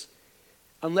goes,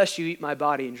 unless you eat my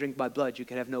body and drink my blood, you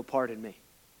can have no part in me.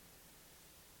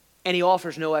 And he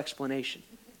offers no explanation.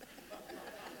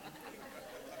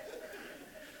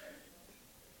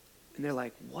 And they're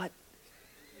like, what?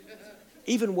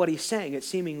 Even what he's saying, it's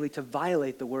seemingly to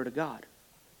violate the word of God.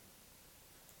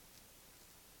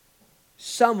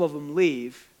 Some of them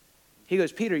leave. He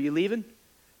goes, Peter, you leaving?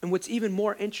 And what's even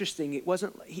more interesting, it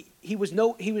wasn't he was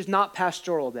not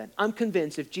pastoral then. I'm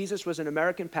convinced if Jesus was an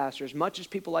American pastor, as much as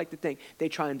people like to think, they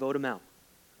try and vote him out.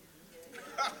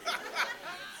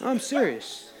 I'm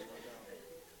serious.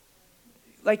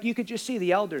 Like, you could just see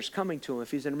the elders coming to him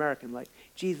if he's an American, like,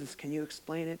 Jesus, can you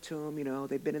explain it to them? You know,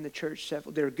 they've been in the church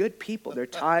several, they're good people, they're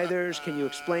tithers. Can you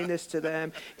explain this to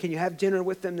them? Can you have dinner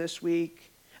with them this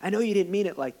week? I know you didn't mean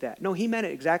it like that. No, he meant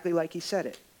it exactly like he said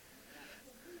it.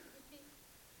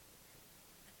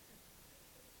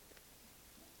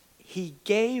 He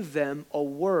gave them a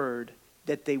word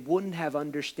that they wouldn't have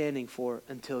understanding for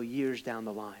until years down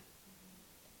the line.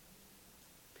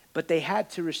 But they had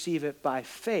to receive it by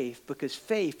faith, because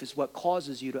faith is what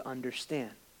causes you to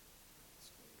understand.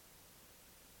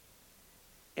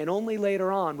 And only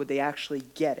later on would they actually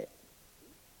get it.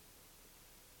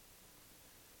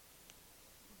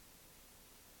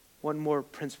 One more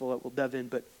principle that we'll delve in,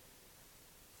 but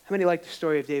how many like the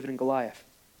story of David and Goliath?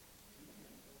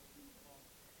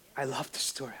 I love the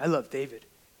story. I love David.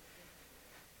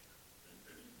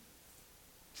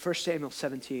 1 Samuel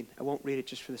 17. I won't read it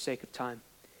just for the sake of time.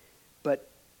 But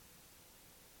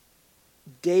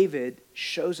David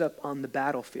shows up on the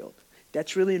battlefield.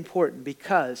 That's really important,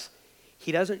 because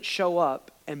he doesn't show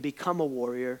up and become a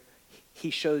warrior.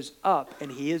 He shows up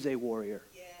and he is a warrior.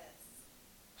 Yes.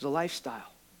 It's a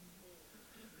lifestyle.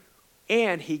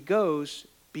 And he goes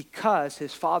because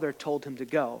his father told him to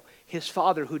go. His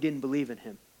father who didn't believe in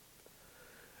him.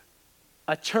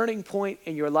 A turning point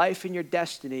in your life and your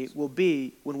destiny will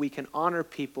be when we can honor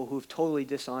people who've totally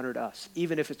dishonored us,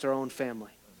 even if it's our own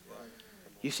family.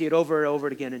 You see it over and over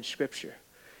again in Scripture.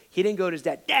 He didn't go to his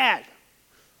dad, Dad,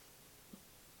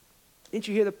 didn't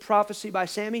you hear the prophecy by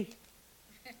Sammy?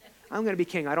 I'm going to be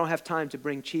king. I don't have time to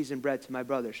bring cheese and bread to my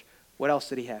brothers. What else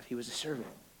did he have? He was a servant.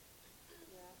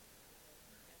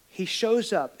 He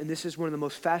shows up, and this is one of the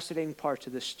most fascinating parts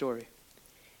of this story.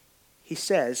 He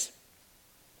says,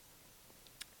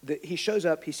 he shows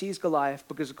up, he sees Goliath,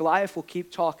 because Goliath will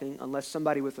keep talking unless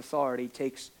somebody with authority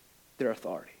takes their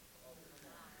authority.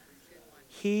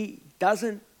 He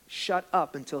doesn't shut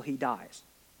up until he dies.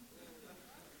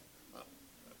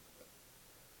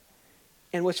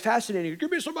 And what's fascinating, give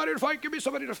me somebody to fight, give me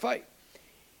somebody to fight.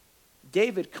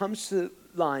 David comes to the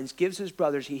lines, gives his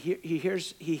brothers, he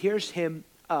hears him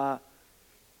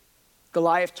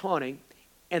Goliath taunting,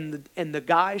 and the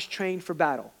guys trained for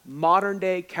battle. Modern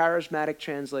day charismatic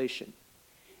translation.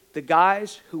 The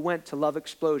guys who went to Love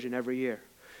Explosion every year.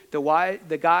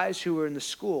 The guys who were in the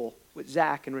school with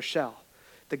Zach and Rochelle.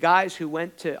 The guys who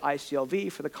went to ICLV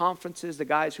for the conferences, the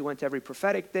guys who went to every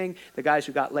prophetic thing, the guys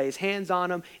who got Lay's hands on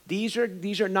them. These are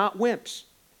not wimps.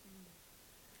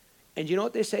 And you know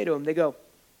what they say to him? They go,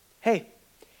 hey,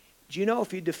 do you know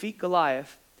if you defeat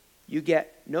Goliath, you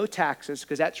get no taxes,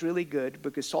 because that's really good,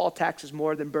 because Saul taxes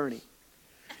more than Bernie.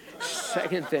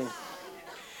 Second thing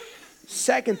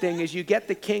is you get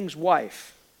the king's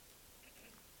wife.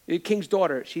 The king's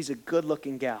daughter, she's a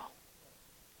good-looking gal.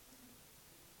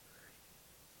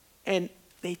 And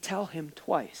they tell him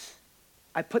twice.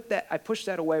 I pushed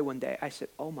that away one day. I said,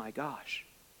 oh my gosh.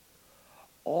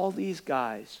 All these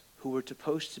guys who were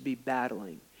supposed to be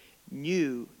battling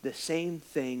knew the same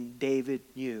thing David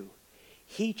knew.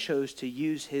 He chose to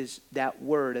use that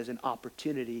word as an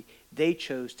opportunity. They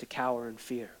chose to cower in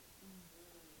fear.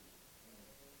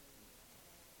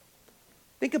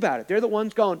 Think about it. They're the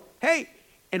ones going, hey.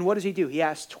 And what does he do? He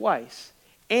asks twice.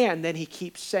 And then he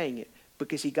keeps saying it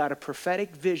because he got a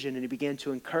prophetic vision and he began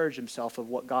to encourage himself of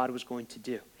what God was going to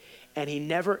do. And he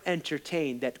never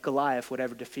entertained that Goliath would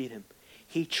ever defeat him.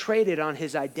 He traded on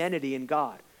his identity in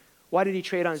God. Why did he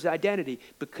trade on his identity?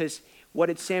 Because what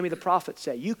did Sammy the prophet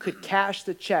say? You could cash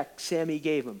the check Sammy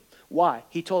gave him. Why?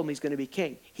 He told him he's going to be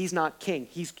king. He's not king.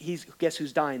 He's guess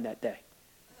who's dying that day?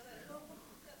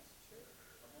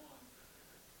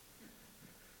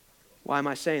 Why am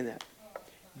I saying that?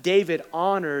 David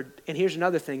honored, and here's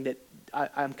another thing that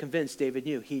I'm convinced David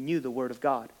knew. He knew the word of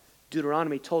God.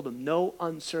 Deuteronomy told him, no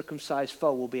uncircumcised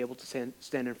foe will be able to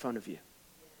stand in front of you.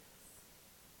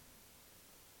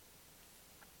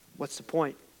 What's the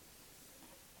point?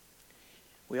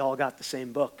 We all got the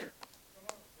same book.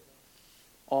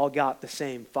 All got the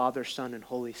same Father, Son, and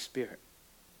Holy Spirit.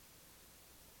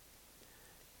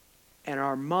 And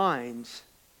our minds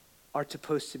are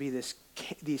supposed to be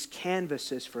these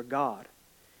canvases for God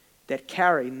that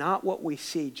carry not what we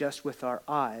see just with our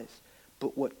eyes,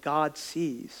 but what God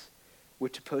sees.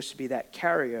 We're supposed to be that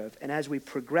carrier of. And as we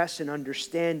progress in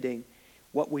understanding,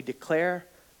 what we declare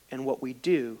and what we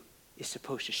do is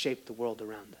supposed to shape the world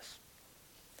around us.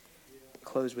 I'll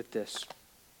close with this.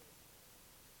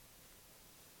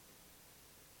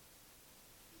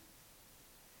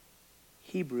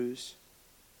 Hebrews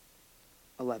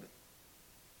 11.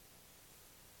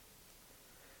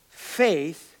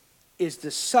 Faith is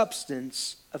the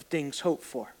substance of things hoped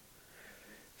for.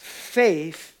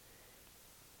 Faith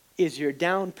is your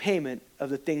down payment of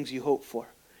the things you hope for.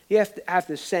 You have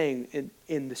this saying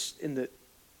in the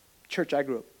church I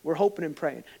grew up. We're hoping and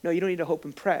praying. No, you don't need to hope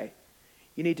and pray.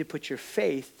 You need to put your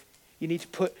faith, you need to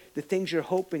put the things you're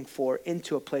hoping for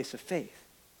into a place of faith.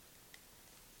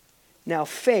 Now,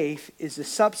 faith is the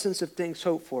substance of things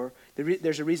hoped for.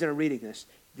 There's a reason I'm reading this.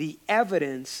 The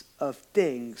evidence of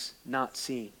things not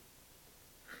seen.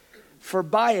 For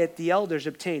by it the elders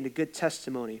obtained a good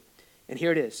testimony. And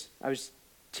here it is. I was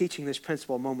teaching this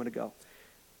principle a moment ago.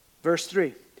 Verse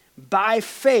 3. By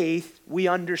faith we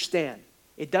understand.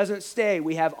 It doesn't say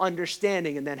we have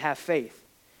understanding and then have faith.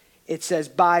 It says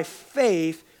by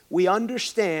faith we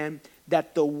understand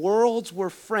that the worlds were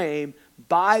framed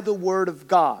by the word of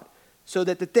God. So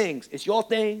that the things, it's your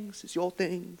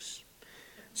things.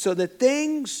 So the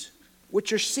things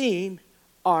which are seen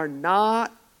are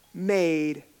not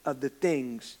made of the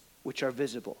things which are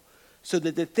visible. So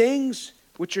that the things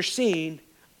which are seen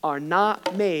are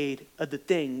not made of the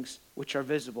things which are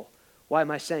visible. Why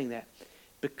am I saying that?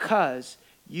 Because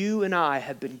you and I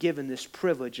have been given this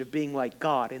privilege of being like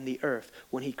God in the earth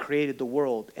when he created the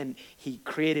world and he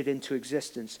created into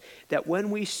existence. That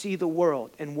when we see the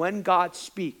world and when God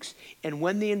speaks and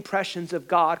when the impressions of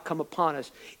God come upon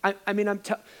us.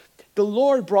 The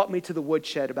Lord brought me to the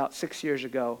woodshed about 6 years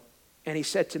ago and he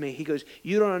said to me, he goes,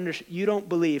 you don't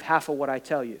believe half of what I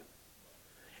tell you.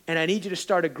 And I need you to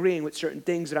start agreeing with certain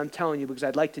things that I'm telling you because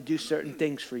I'd like to do certain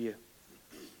things for you.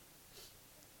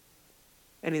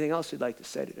 Anything else you'd like to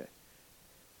say today?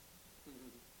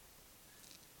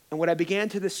 And what I began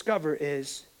to discover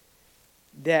is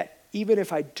that even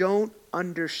if I don't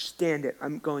understand it,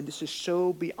 I'm going, this is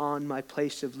so beyond my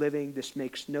place of living, this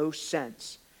makes no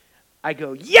sense. I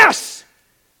go, yes,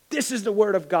 this is the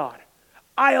word of God.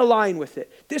 I align with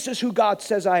it. This is who God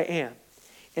says I am.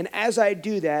 And as I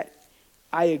do that,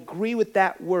 I agree with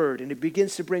that word and it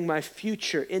begins to bring my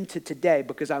future into today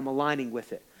because I'm aligning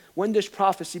with it. When does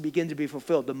prophecy begin to be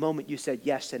fulfilled? The moment you said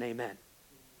yes and amen.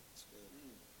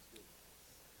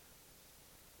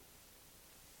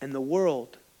 And the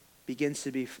world begins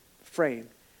to be framed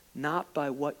not by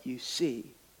what you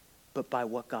see, but by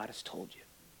what God has told you.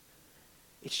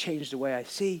 It's changed the way I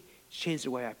see. It's changed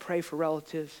the way I pray for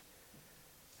relatives.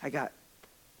 I got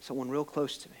someone real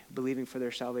close to me believing for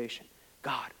their salvation.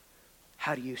 God,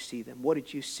 how do you see them? What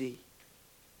did you see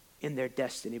in their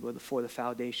destiny before the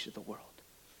foundation of the world?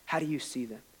 How do you see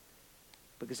them?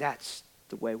 Because that's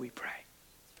the way we pray.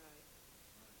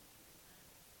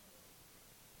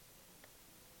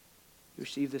 You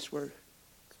receive this word?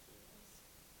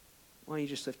 Why don't you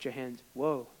just lift your hands?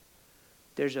 Whoa.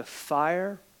 There's a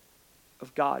fire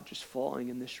of God just falling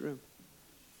in this room.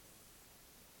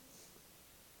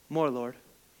 More, Lord.